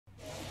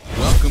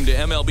Welcome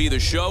to MLB The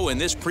Show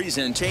and this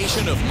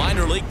presentation of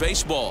minor league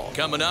baseball.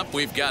 Coming up,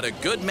 we've got a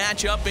good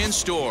matchup in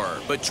store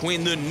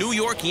between the New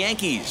York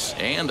Yankees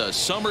and the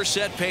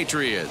Somerset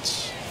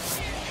Patriots.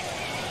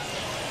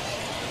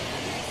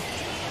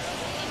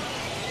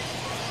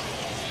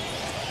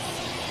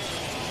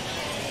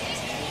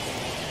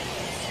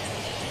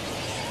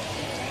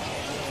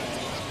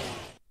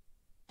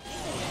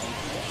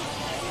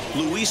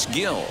 Luis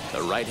Gil,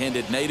 the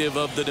right-handed native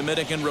of the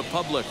Dominican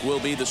Republic, will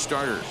be the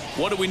starter.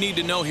 What do we need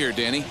to know here,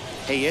 Danny?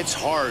 Hey, it's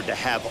hard to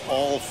have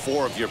all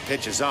 4 of your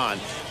pitches on,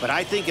 but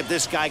I think if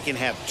this guy can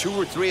have 2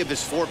 or 3 of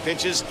his 4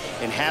 pitches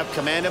and have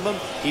command of them,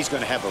 he's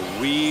going to have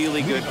a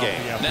really good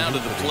game. Now to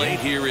the plate,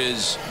 here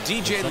is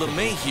DJ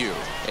LeMahieu,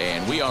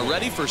 and we are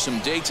ready for some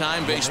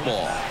daytime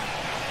baseball.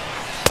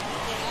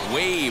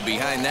 Way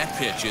behind that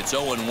pitch, it's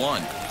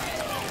 0-1.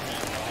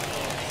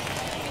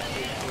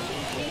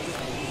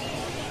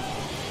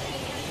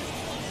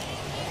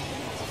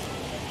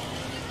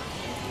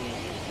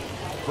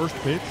 First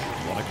pitch,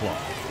 1 o'clock.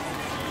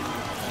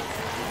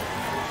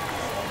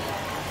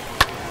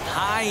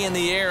 High in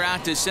the air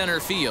out to center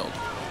field.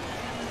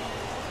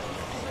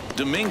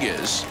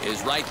 Dominguez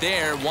is right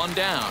there, 1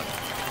 down.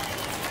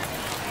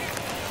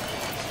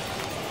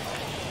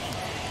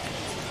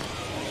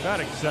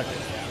 Batting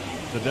second,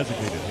 the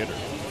designated hitter,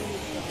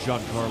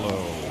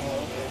 Giancarlo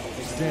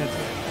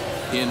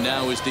Stanton. In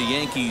now is the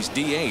Yankees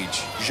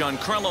DH,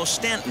 Giancarlo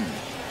Stanton.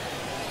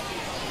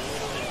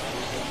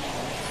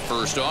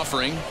 First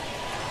offering.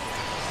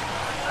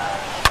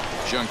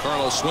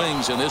 Giancarlo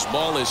swings, and this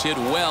ball is hit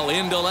well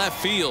into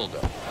left field.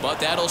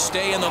 But that'll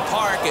stay in the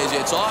park as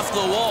it's off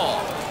the wall.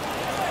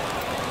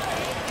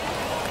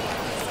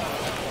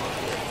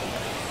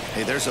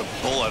 Hey, there's a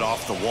bullet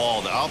off the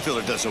wall. The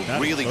outfielder does a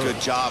really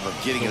good job of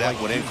getting that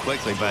one in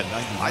quickly, but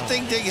I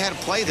think they had a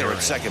play there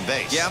at second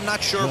base. Yeah, I'm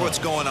not sure what's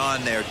going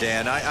on there,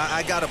 Dan.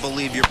 I got to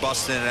believe you're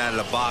busting it out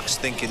of the box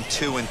thinking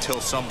 2 until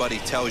somebody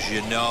tells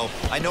you no.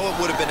 I know it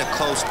would have been a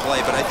close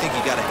play, but I think you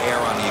got to err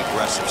on the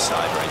aggressive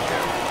side right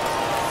there.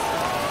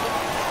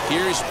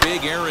 Here's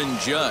big Aaron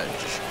Judge.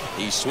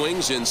 He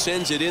swings and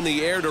sends it in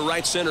the air to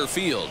right center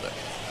field.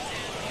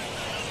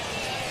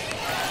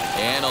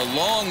 And a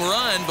long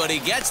run, but he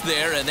gets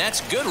there, and that's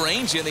good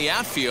range in the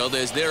outfield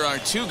as there are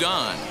 2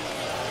 gone.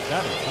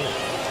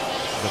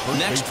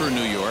 Next for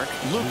New York,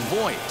 Luke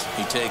Voigt.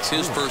 He takes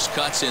his first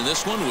cuts in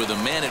this one with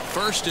a man at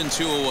first and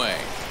 2 away.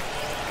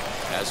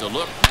 Has a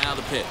look, now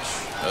the pitch.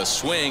 A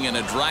swing and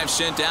a drive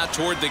sent out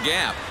toward the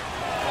gap.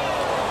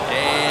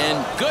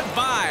 And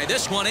goodbye.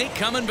 This one ain't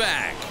coming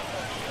back.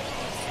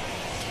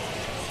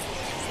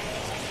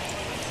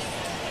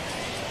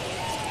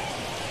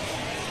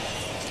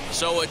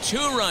 So a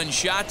 2-run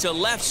shot to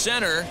left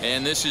center,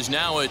 and this is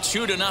now a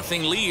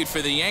 2-0 lead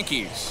for the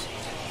Yankees.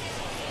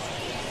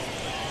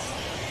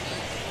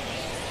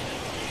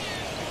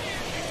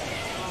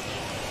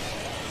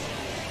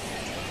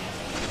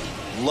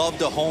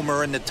 Loved a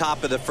homer in the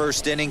top of the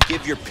first inning.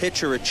 Give your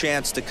pitcher a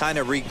chance to kind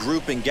of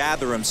regroup and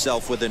gather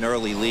himself with an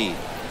early lead.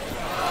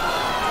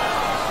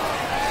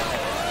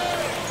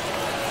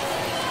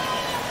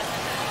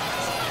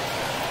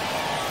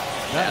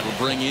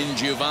 That'll bring in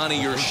Giovanni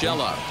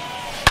Urshela.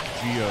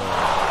 And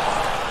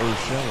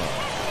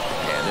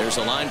there's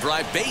a line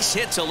drive base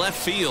hit to left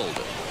field.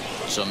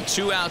 Some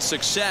 2-out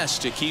success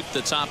to keep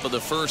the top of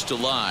the first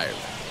alive.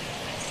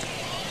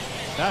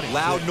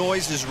 Loud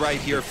noises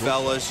right here,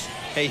 fellas.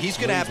 Hey, he's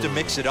going to have to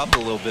mix it up a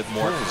little bit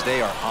more because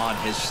they are on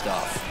his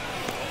stuff.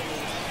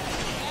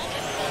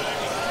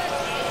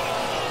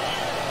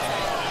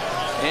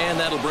 And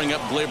that'll bring up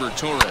Gleyber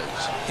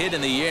Torres. Hit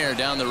in the air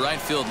down the right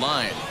field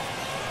line.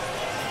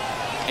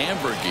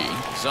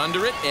 Ambergy is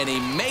under it, and he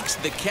makes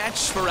the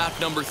catch for out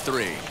number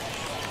 3.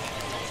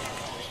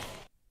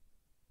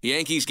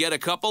 Yankees get a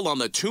couple on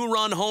the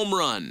 2-run home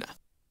run.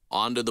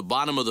 On to the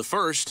bottom of the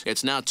first.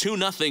 It's now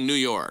 2-0 New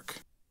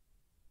York.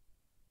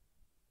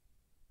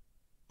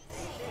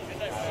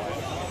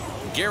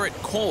 Garrett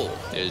Cole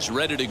is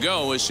ready to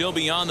go as he'll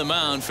be on the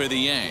mound for the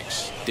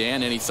Yanks.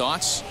 Dan, any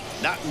thoughts?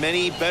 Not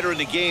many better in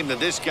the game than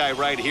this guy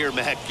right here,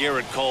 Matt.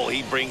 Garrett Cole.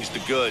 He brings the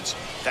goods.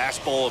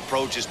 Fastball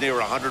approaches near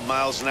 100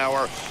 miles an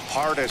hour.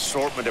 Hard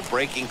assortment of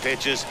breaking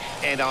pitches.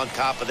 And on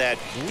top of that,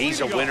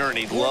 he's a winner, and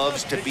he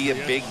loves to be a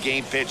big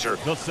game pitcher.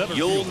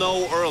 You'll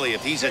know early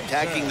if he's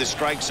attacking the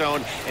strike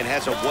zone and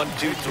has a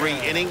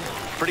 1-2-3 inning.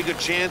 Pretty good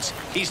chance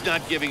he's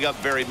not giving up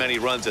very many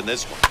runs in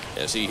this one.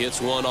 As he hits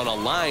one on a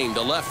line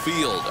to left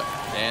field.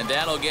 And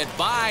that'll get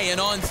by and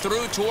on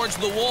through towards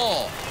the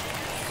wall.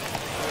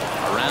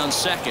 Around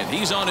second,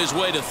 he's on his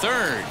way to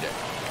third.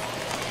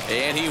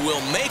 And he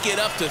will make it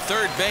up to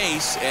third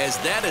base, as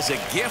that is a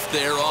gift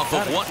there off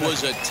of what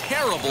was a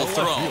terrible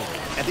throw.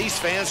 And these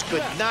fans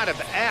could not have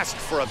asked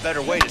for a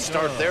better way to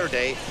start their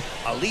day.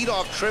 A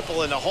leadoff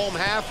triple in the home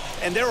half,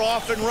 and they're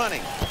off and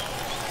running.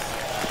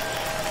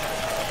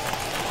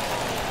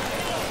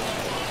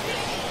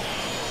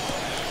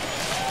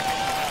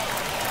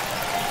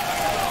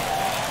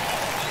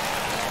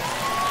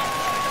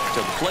 To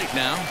the plate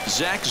now,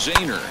 Zach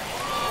Zahner.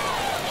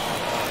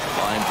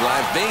 Line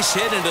drive base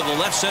hit into the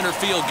left center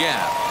field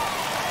gap.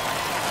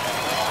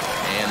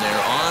 And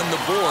they're on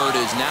the board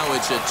as now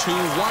it's a 2-1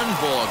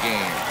 ball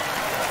game.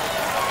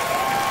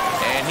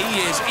 And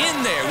he is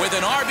in there with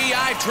an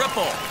RBI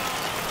triple.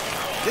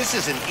 This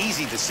is an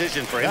easy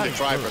decision for him to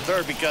try for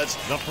third because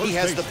he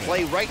has the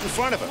play right in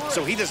front of him,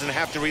 so he doesn't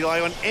have to rely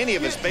on any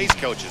of his base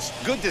coaches.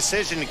 Good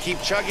decision to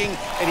keep chugging,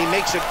 and he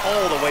makes it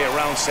all the way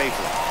around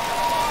safely.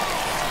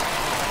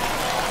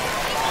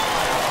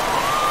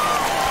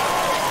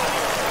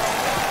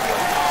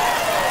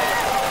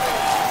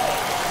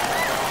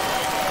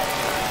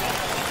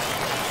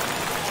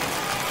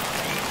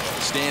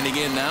 Standing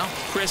in now,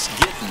 Chris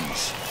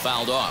Gittins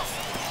fouled off.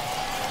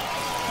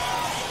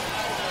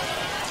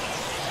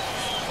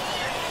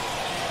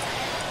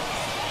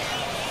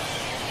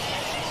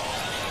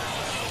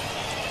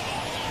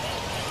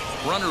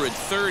 Runner at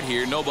third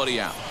here,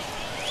 nobody out.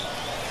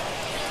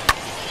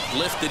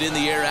 Lifted in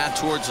the air out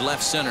towards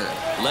left center.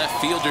 Left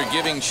fielder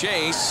giving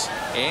chase,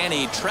 and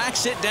he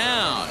tracks it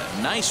down.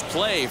 Nice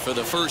play for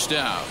the first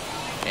out.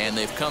 And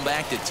they've come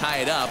back to tie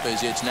it up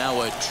as it's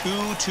now a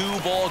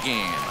 2-2 ball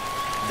game.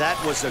 That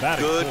was a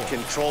good,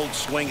 controlled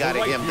swing out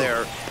of him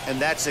there,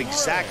 and that's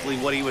exactly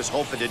what he was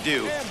hoping to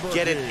do.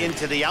 Get it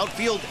into the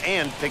outfield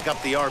and pick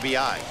up the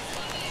RBI.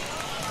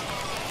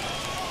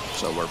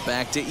 So we're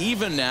back to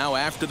even now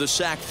after the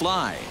sac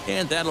fly,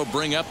 and that'll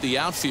bring up the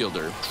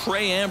outfielder,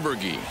 Trey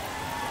Ambergy.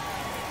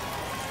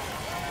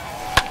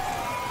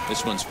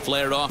 This one's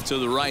flared off to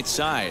the right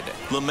side.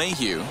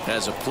 LeMahieu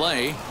has a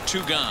play,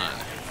 2 gone.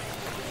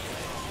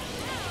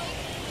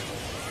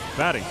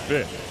 Batting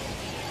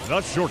fifth,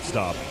 the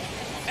shortstop,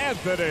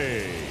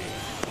 Anthony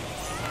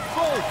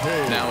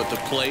Volpe. Now at the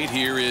plate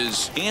here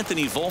is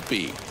Anthony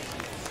Volpe.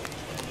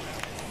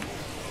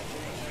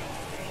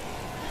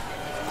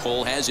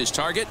 Cole has his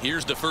target.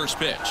 Here's the first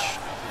pitch.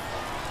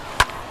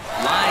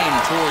 Line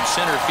towards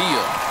center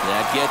field.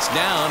 That gets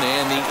down,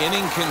 and the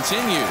inning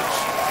continues.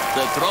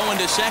 The throw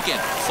into second.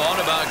 Thought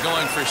about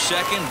going for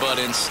second, but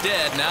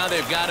instead, now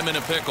they've got him in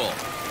a pickle.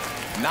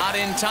 Not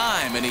in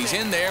time, and he's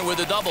in there with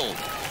a double.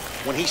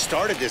 When he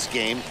started this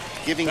game,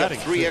 giving up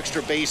 3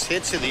 extra base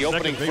hits in the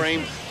opening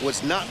frame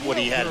was not what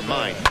he had in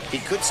mind. He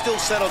could still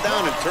settle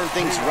down and turn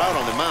things around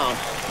on the mound,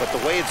 but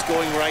the way it's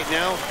going right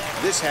now,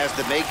 this has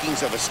the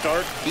makings of a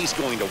start he's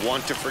going to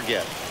want to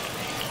forget.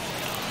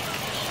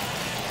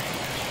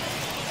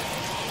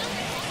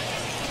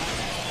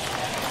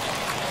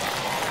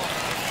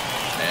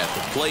 At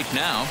the plate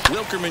now,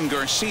 Wilkerman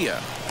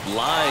Garcia.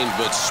 Line,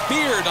 but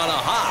speared on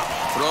a hop.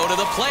 Throw to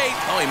the plate.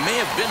 Oh, he may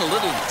have been a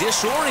little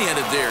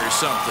disoriented there or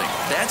something.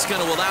 That's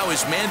going to allow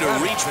his man to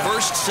reach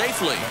first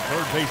safely.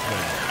 Third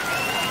baseman.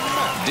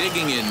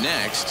 Digging in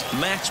next,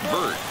 Max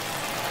Burt.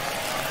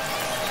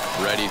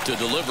 Ready to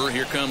deliver.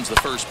 Here comes the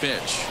first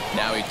pitch.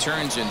 Now he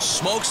turns and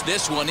smokes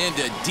this one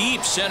into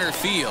deep center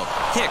field.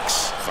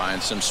 Hicks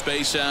finds some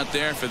space out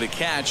there for the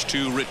catch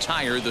to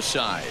retire the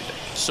side.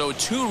 So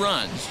 2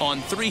 runs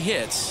on 3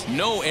 hits,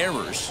 no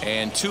errors,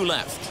 and 2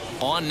 left.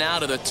 On now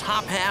to the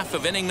top half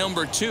of inning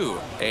number 2,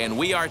 and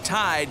we are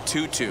tied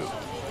 2-2.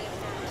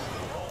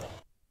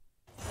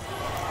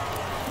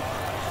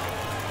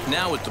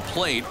 Now at the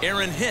plate,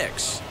 Aaron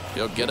Hicks.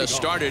 He'll get us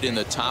started in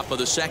the top of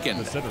the second.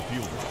 The center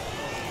fielder,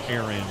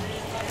 Aaron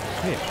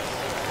Hicks.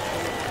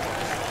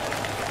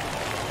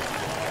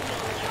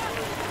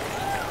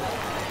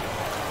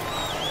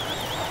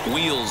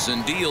 Wheels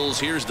and deals.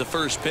 Here's the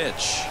first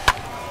pitch.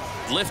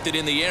 Lifted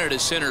in the air to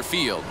center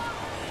field.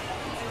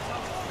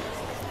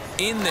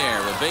 In there,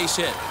 a base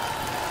hit.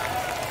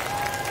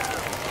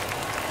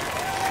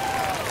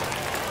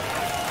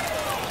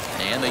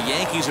 And the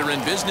Yankees are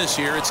in business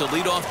here. It's a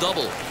leadoff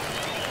double.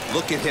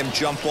 Look at him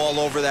jump all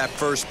over that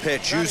first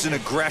pitch, using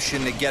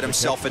aggression to get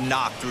himself a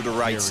knock through the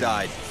right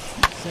side.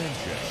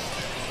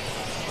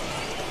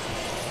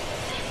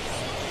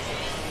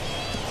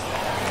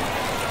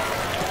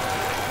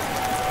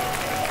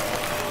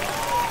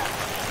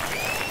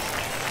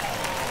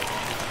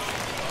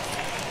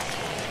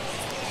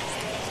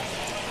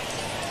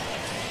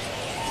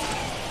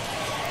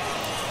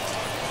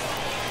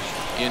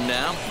 In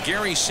now,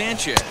 Gary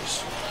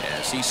Sanchez,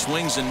 as he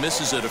swings and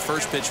misses at a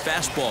first pitch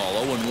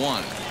fastball,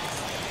 0-1.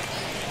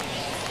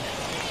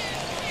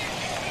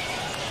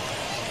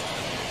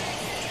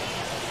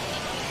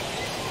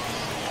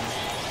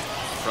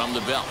 From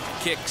the belt,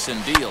 kicks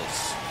and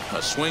deals.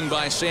 A swing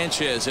by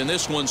Sanchez, and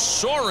this one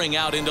soaring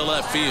out into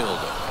left field.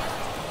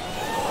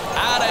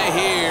 Out of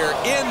here,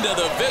 into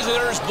the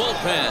visitors'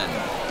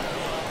 bullpen.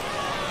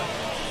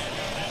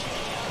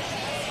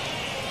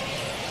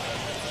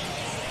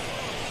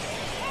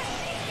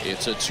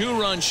 It's a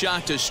 2-run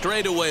shot to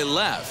straightaway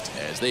left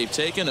as they've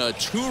taken a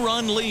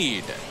 2-run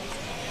lead.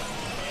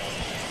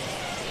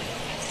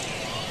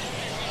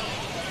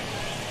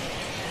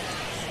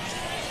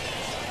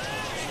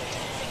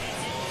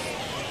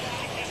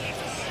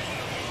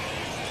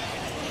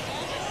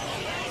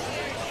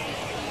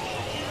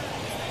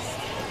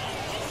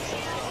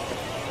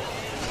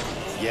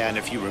 Yeah, and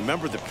if you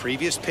remember the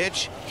previous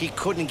pitch, he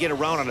couldn't get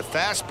around on a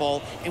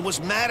fastball and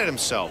was mad at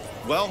himself.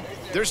 Well,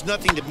 there's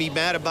nothing to be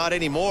mad about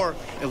anymore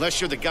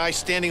unless you're the guy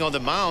standing on the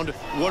mound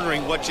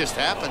wondering what just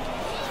happened.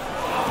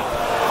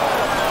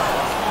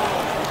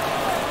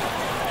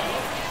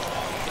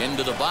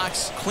 Into the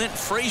box, Clint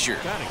Frazier.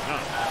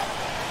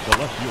 The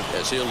left fielder.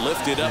 As he'll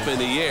lift it up in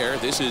the air,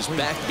 this is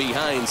back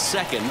behind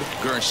second.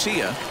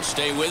 Garcia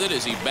stay with it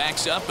as he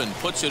backs up and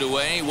puts it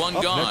away. One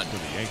Up gone. next for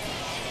the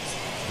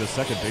Yankees, the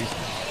second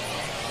baseman,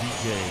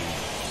 DJ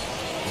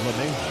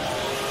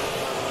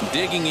LeMahieu.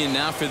 Digging in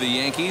now for the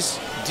Yankees,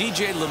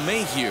 DJ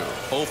LeMahieu.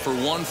 0 for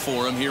 1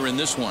 for him here in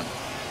this one.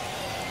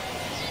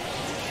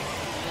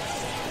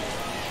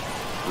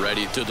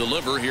 Ready to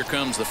deliver. Here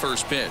comes the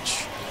first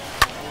pitch.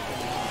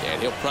 And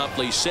he'll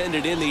promptly send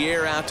it in the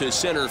air out to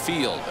center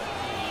field.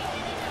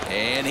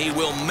 And he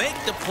will make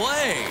the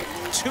play.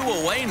 2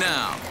 away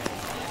now.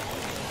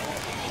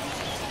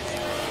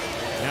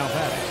 Now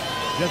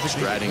batting,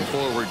 Striding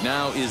forward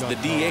now is the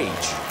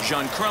DH,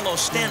 Giancarlo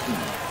Stanton.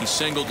 He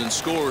singled and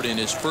scored in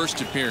his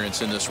first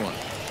appearance in this one.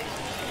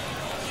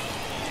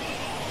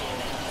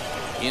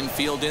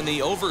 Infield in the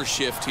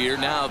overshift here.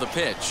 Now the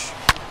pitch.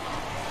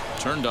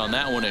 Turned on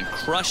that one and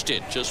crushed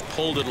it. Just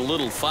pulled it a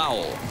little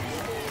foul.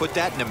 Put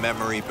that in a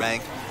memory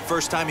bank.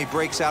 First time he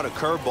breaks out a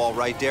curveball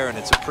right there, and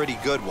it's a pretty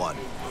good one.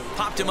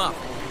 Popped him up.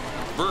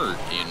 Bird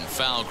in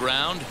foul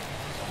ground.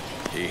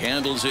 He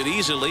handles it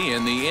easily,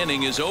 and the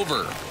inning is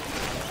over.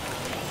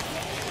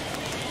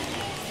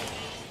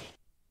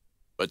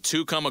 But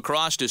 2 come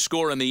across to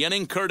score in the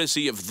inning,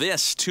 courtesy of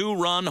this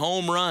 2-run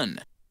home run.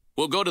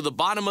 We'll go to the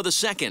bottom of the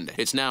second.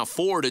 It's now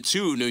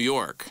 4-2 New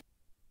York.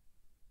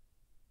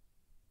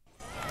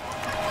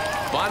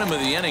 Bottom of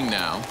the inning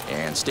now,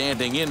 and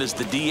standing in is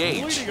the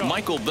DH,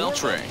 Michael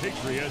Beltre.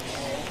 Patriots,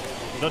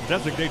 the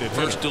designated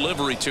First hitter,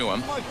 delivery to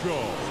him.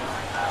 Michael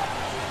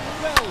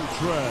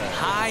Beltre.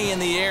 High in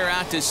the air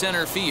out to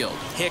center field.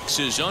 Hicks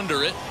is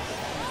under it.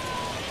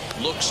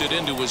 Looks it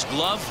into his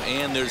glove,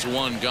 and there's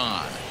one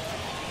gone.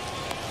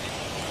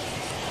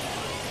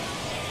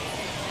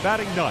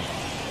 Batting ninth,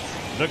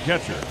 the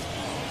catcher,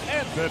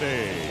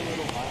 Anthony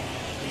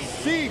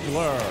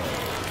Ziegler.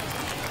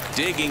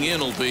 Digging in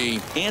will be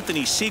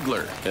Anthony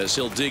Ziegler as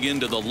he'll dig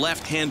into the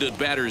left-handed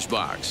batter's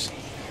box.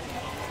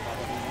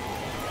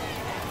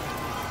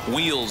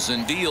 Wheels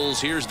and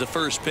deals. Here's the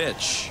first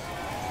pitch.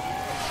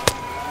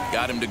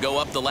 Got him to go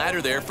up the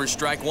ladder there for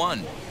strike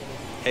 1.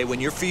 Hey,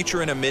 when you're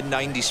featuring a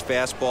mid-90s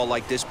fastball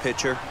like this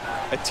pitcher,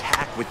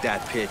 attack with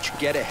that pitch.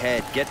 Get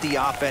ahead. Get the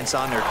offense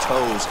on their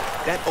toes.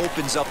 That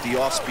opens up the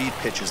off-speed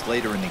pitches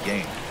later in the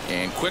game.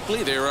 And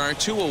quickly, there are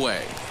 2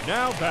 away.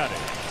 Now batting,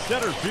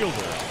 center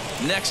fielder.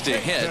 Next to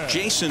hit,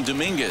 Jason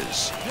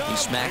Dominguez. He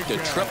smacked a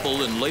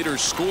triple and later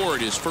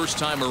scored his first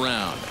time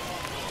around.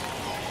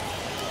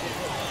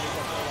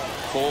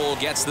 Cole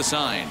gets the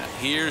sign.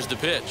 Here's the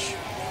pitch.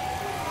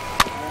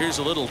 Here's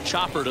a little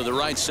chopper to the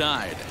right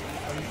side.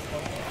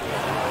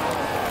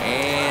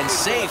 And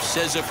safe,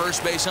 says the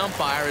first base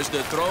umpire, as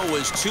the throw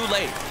was too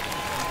late.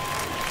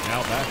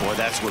 Now back. Boy,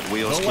 that's what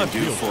wheels can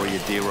do for you,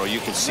 Dero. You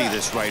can see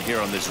this right here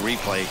on this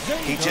replay.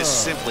 He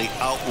just simply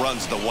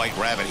outruns the white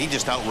rabbit. He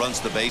just outruns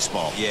the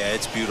baseball. Yeah,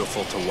 it's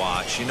beautiful to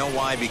watch. You know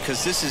why?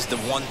 Because this is the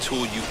one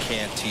tool you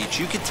can't teach.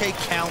 You can take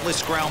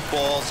countless ground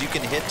balls. You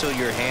can hit till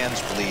your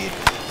hands bleed.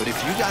 But if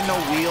you got no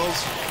wheels,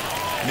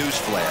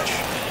 newsflash,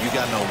 you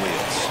got no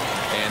wheels.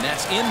 And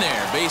that's in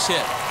there. Base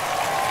hit.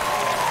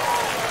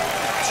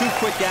 2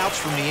 quick outs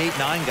from the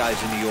 8-9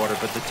 guys in the order,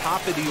 but the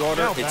top of the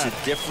order, it's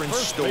a different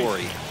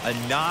story. A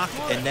knock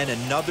and then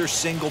another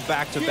single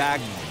back-to-back,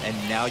 and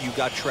now you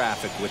got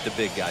traffic with the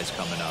big guys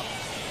coming up.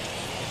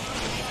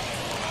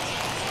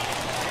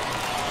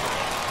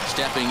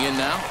 Stepping in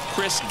now,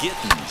 Chris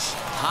Gittens.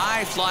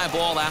 High fly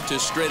ball out to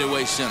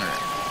straightaway center.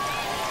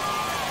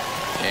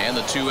 And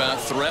the 2-out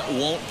threat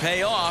won't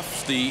pay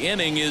off. The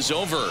inning is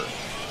over.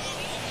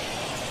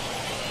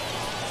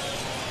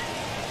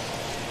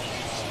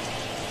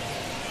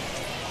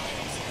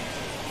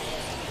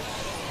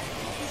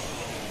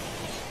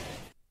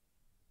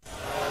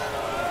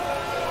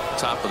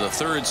 Top of the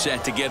third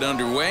set to get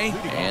underway,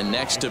 and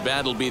next to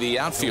bat will be the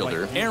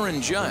outfielder,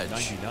 Aaron Judge.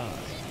 99,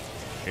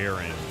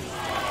 Aaron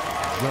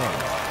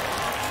Judge.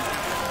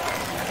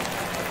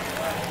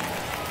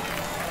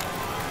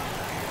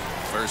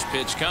 First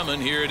pitch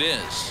coming, here it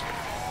is.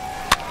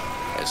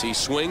 As he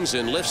swings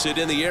and lifts it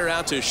in the air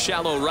out to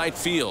shallow right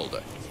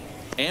field.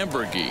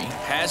 Ambergy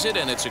has it,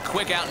 and it's a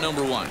quick out,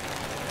 number 1.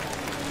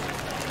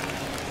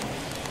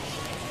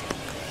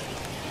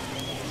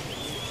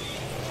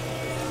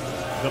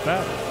 The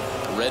batter.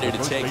 Ready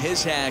to take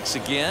his hacks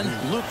again,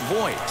 Luke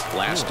Voigt.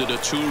 Lasted a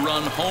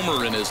 2-run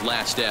homer in his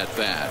last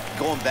at-bat.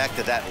 Going back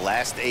to that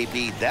last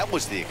AB, that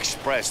was the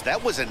express.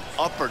 That was an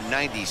upper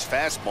 90s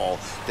fastball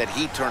that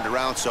he turned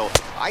around. So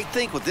I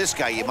think with this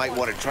guy, you might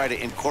want to try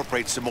to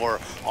incorporate some more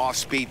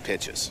off-speed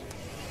pitches.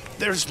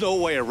 There's no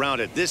way around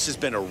it. This has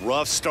been a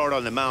rough start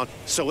on the mound,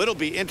 so it'll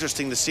be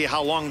interesting to see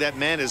how long that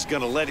man is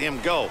going to let him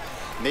go.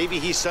 Maybe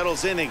he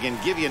settles in and can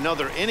give you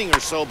another inning or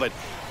so, but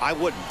I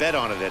wouldn't bet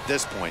on it at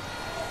this point.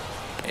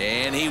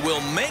 And he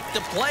will make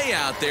the play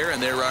out there, and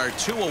there are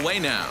 2 away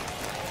now.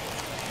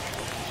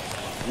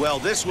 Well,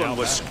 this one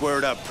was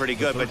squared up pretty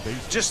good, but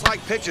just like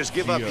pitchers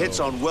give up hits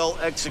on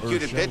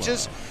well-executed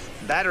pitches,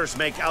 batters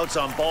make outs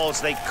on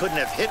balls they couldn't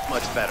have hit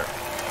much better.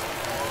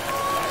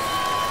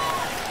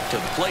 To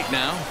the plate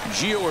now,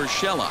 Gio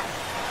Urshela.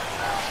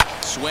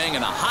 Swing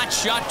and a hot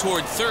shot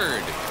toward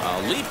third.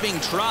 A leaping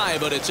try,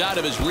 but it's out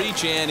of his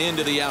reach and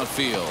into the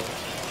outfield.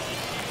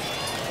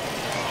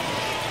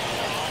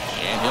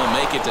 And he'll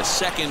make it to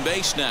second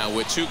base now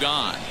with 2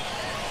 gone.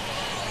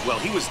 Well,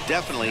 he was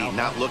definitely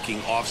not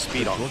looking off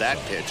speed on that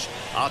pitch.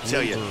 I'll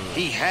tell you,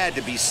 he had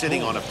to be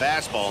sitting on a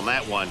fastball on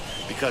that one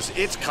because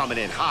it's coming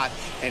in hot,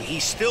 and he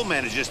still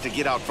manages to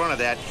get out front of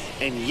that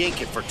and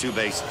yank it for 2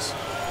 bases.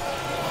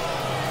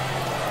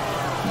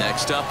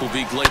 Next up will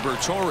be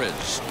Gleyber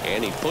Torres,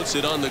 and he puts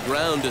it on the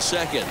ground to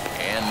second.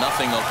 And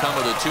nothing will come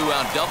of the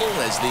 2-out double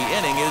as the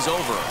inning is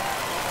over.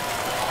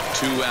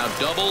 2-out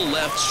double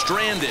left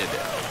stranded.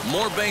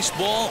 More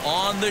baseball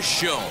on the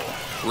show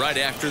right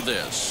after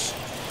this.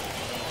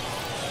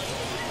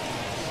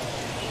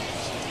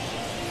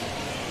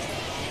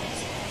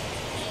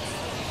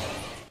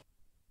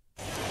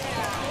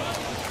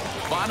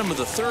 Bottom of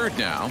the 3rd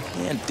now,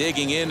 and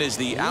digging in is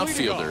the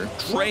outfielder,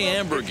 Trey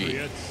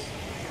Amburgey.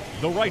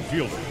 The right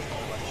fielder,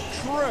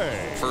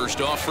 Trey. First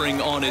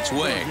offering on its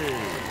way.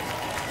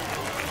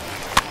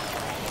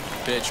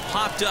 Pitch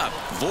popped up.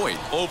 Voit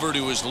over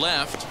to his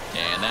left,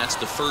 and that's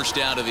the first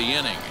out of the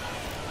inning.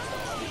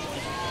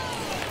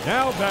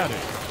 Now batting,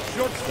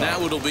 shortstop.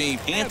 Now it'll be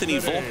Anthony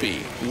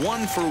Volpe,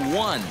 1 for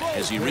 1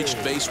 as he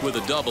reached base with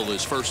a double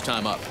his first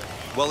time up.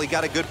 Well, he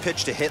got a good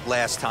pitch to hit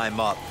last time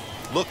up.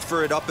 Looked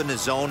for it up in the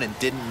zone and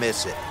didn't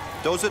miss it.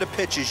 Those are the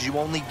pitches you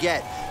only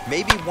get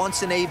maybe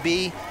once in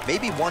AB,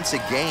 maybe once a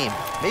game,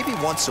 maybe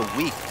once a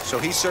week. So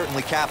he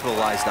certainly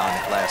capitalized on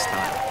it last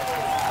time.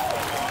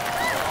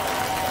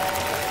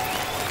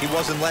 He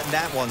wasn't letting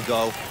that one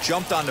go.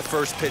 Jumped on the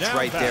first pitch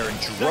right there and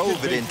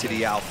drove it into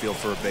the outfield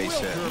for a base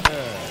hit.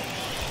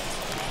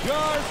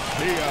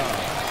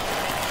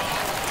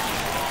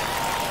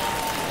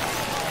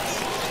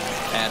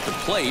 At the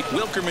plate,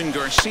 Wilkerman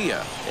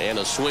Garcia, and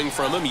a swing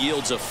from him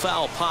yields a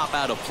foul pop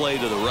out of play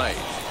to the right.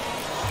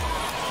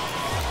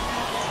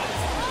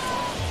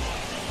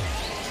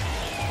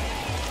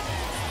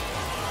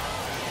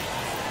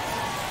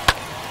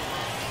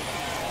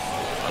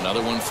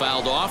 Another one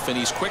fouled off, and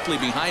he's quickly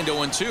behind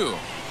 0-2.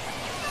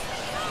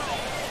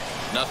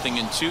 Nothing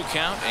in 2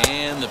 count,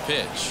 and the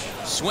pitch.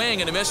 Swing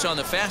and a miss on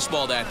the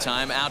fastball that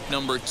time, out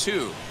number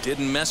 2.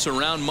 Didn't mess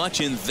around much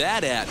in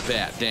that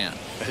at-bat, Dan.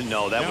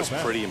 No, that was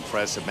pretty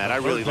impressive, man. I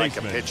really like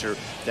a pitcher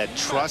that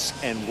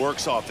trusts and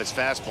works off his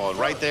fastball. And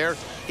right there,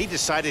 he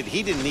decided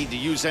he didn't need to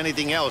use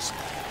anything else.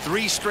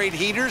 3 straight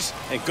heaters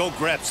and go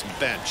grab some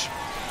bench.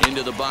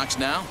 Into the box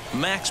now,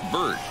 Max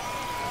Bird.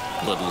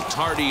 Little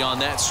tardy on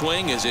that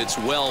swing as it's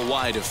well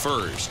wide of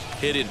first.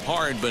 Hit it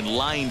hard but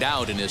lined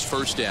out in his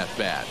first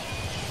at-bat.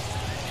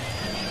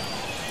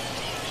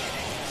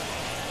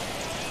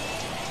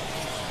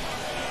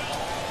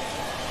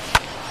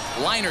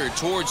 Liner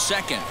towards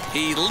second.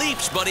 He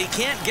leaps, but he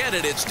can't get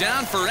it. It's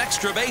down for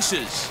extra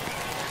bases.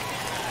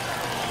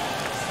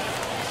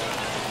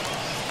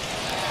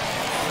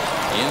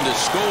 In to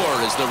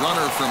score is the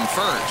runner from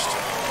first.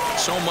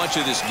 So much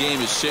of this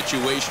game is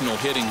situational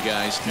hitting,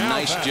 guys.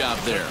 Nice job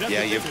there.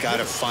 Yeah, you've got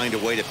to find a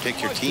way to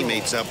pick your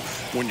teammates up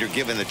when you're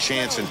given the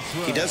chance, and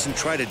he doesn't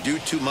try to do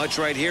too much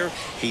right here.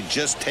 He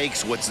just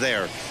takes what's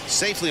there.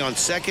 Safely on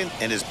second,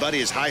 and his buddy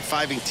is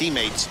high-fiving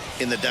teammates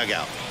in the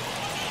dugout.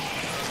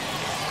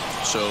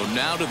 So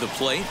now to the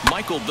plate,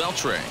 Michael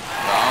Beltre. Oh,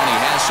 and he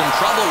has some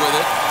trouble with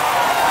it.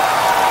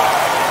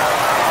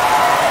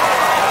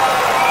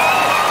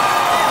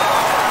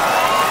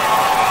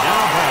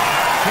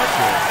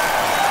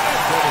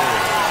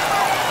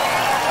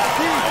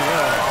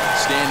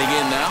 Standing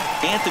in now,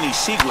 Anthony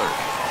Siegler.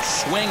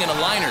 Swing and a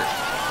liner.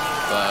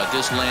 But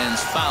this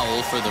lands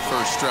foul for the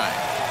first strike.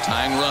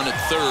 Tying run at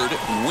third,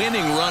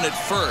 winning run at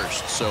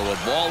first. So a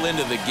ball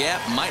into the gap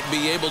might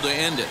be able to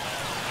end it.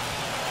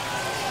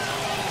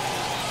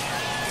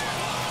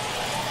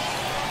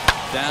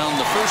 Down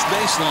the first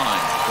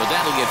baseline, but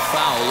that'll get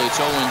foul. It's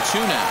 0-2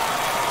 now.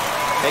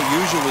 Hey,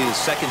 usually the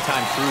second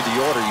time through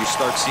the order, you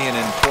start seeing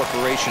an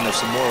incorporation of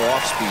some more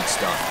off-speed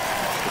stuff.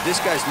 But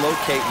this guy's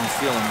locating,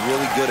 feeling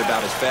really good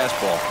about his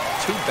fastball.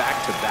 2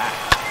 back-to-back.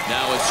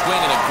 Now it's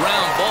swinging a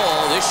ground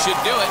ball. This should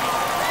do it.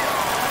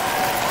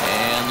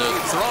 And the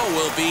throw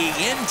will be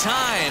in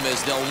time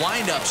as they'll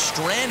wind up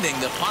stranding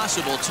the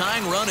possible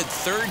tying run at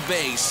third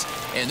base.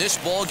 And this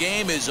ball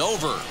game is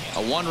over.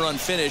 A 1-run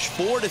finish,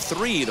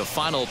 4-3, the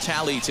final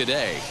tally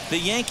today. The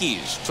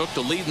Yankees took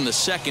the lead in the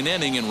second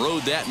inning and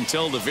rode that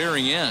until the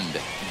very end.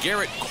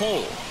 Garrett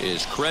Cole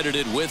is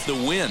credited with the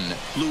win.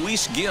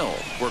 Luis Gil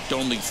worked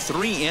only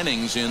 3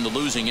 innings in the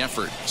losing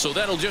effort. So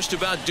that'll just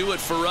about do it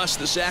for us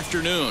this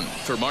afternoon.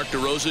 For Mark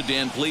DeRosa,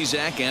 Dan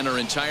Plesac, and our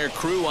entire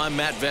crew, I'm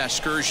Matt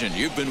Vasgersian.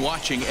 You've been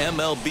watching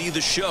MLB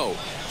The Show.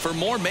 For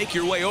more, make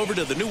your way over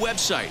to the new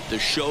website,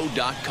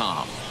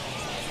 theshow.com.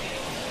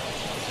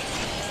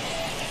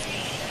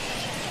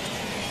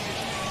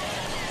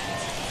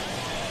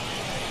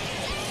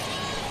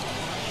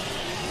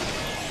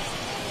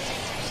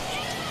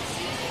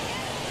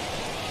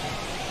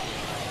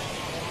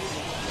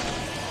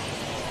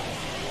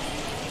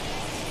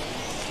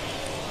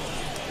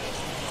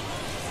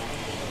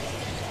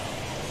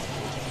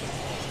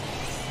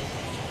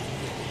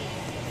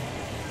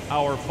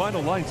 Our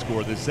final line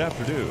score this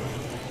afternoon.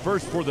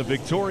 First for the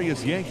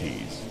victorious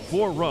Yankees,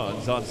 4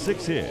 runs on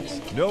 6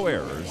 hits, no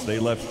errors. They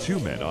left 2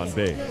 men on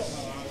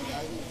base.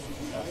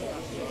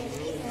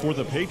 For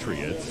the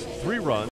Patriots, 3 runs.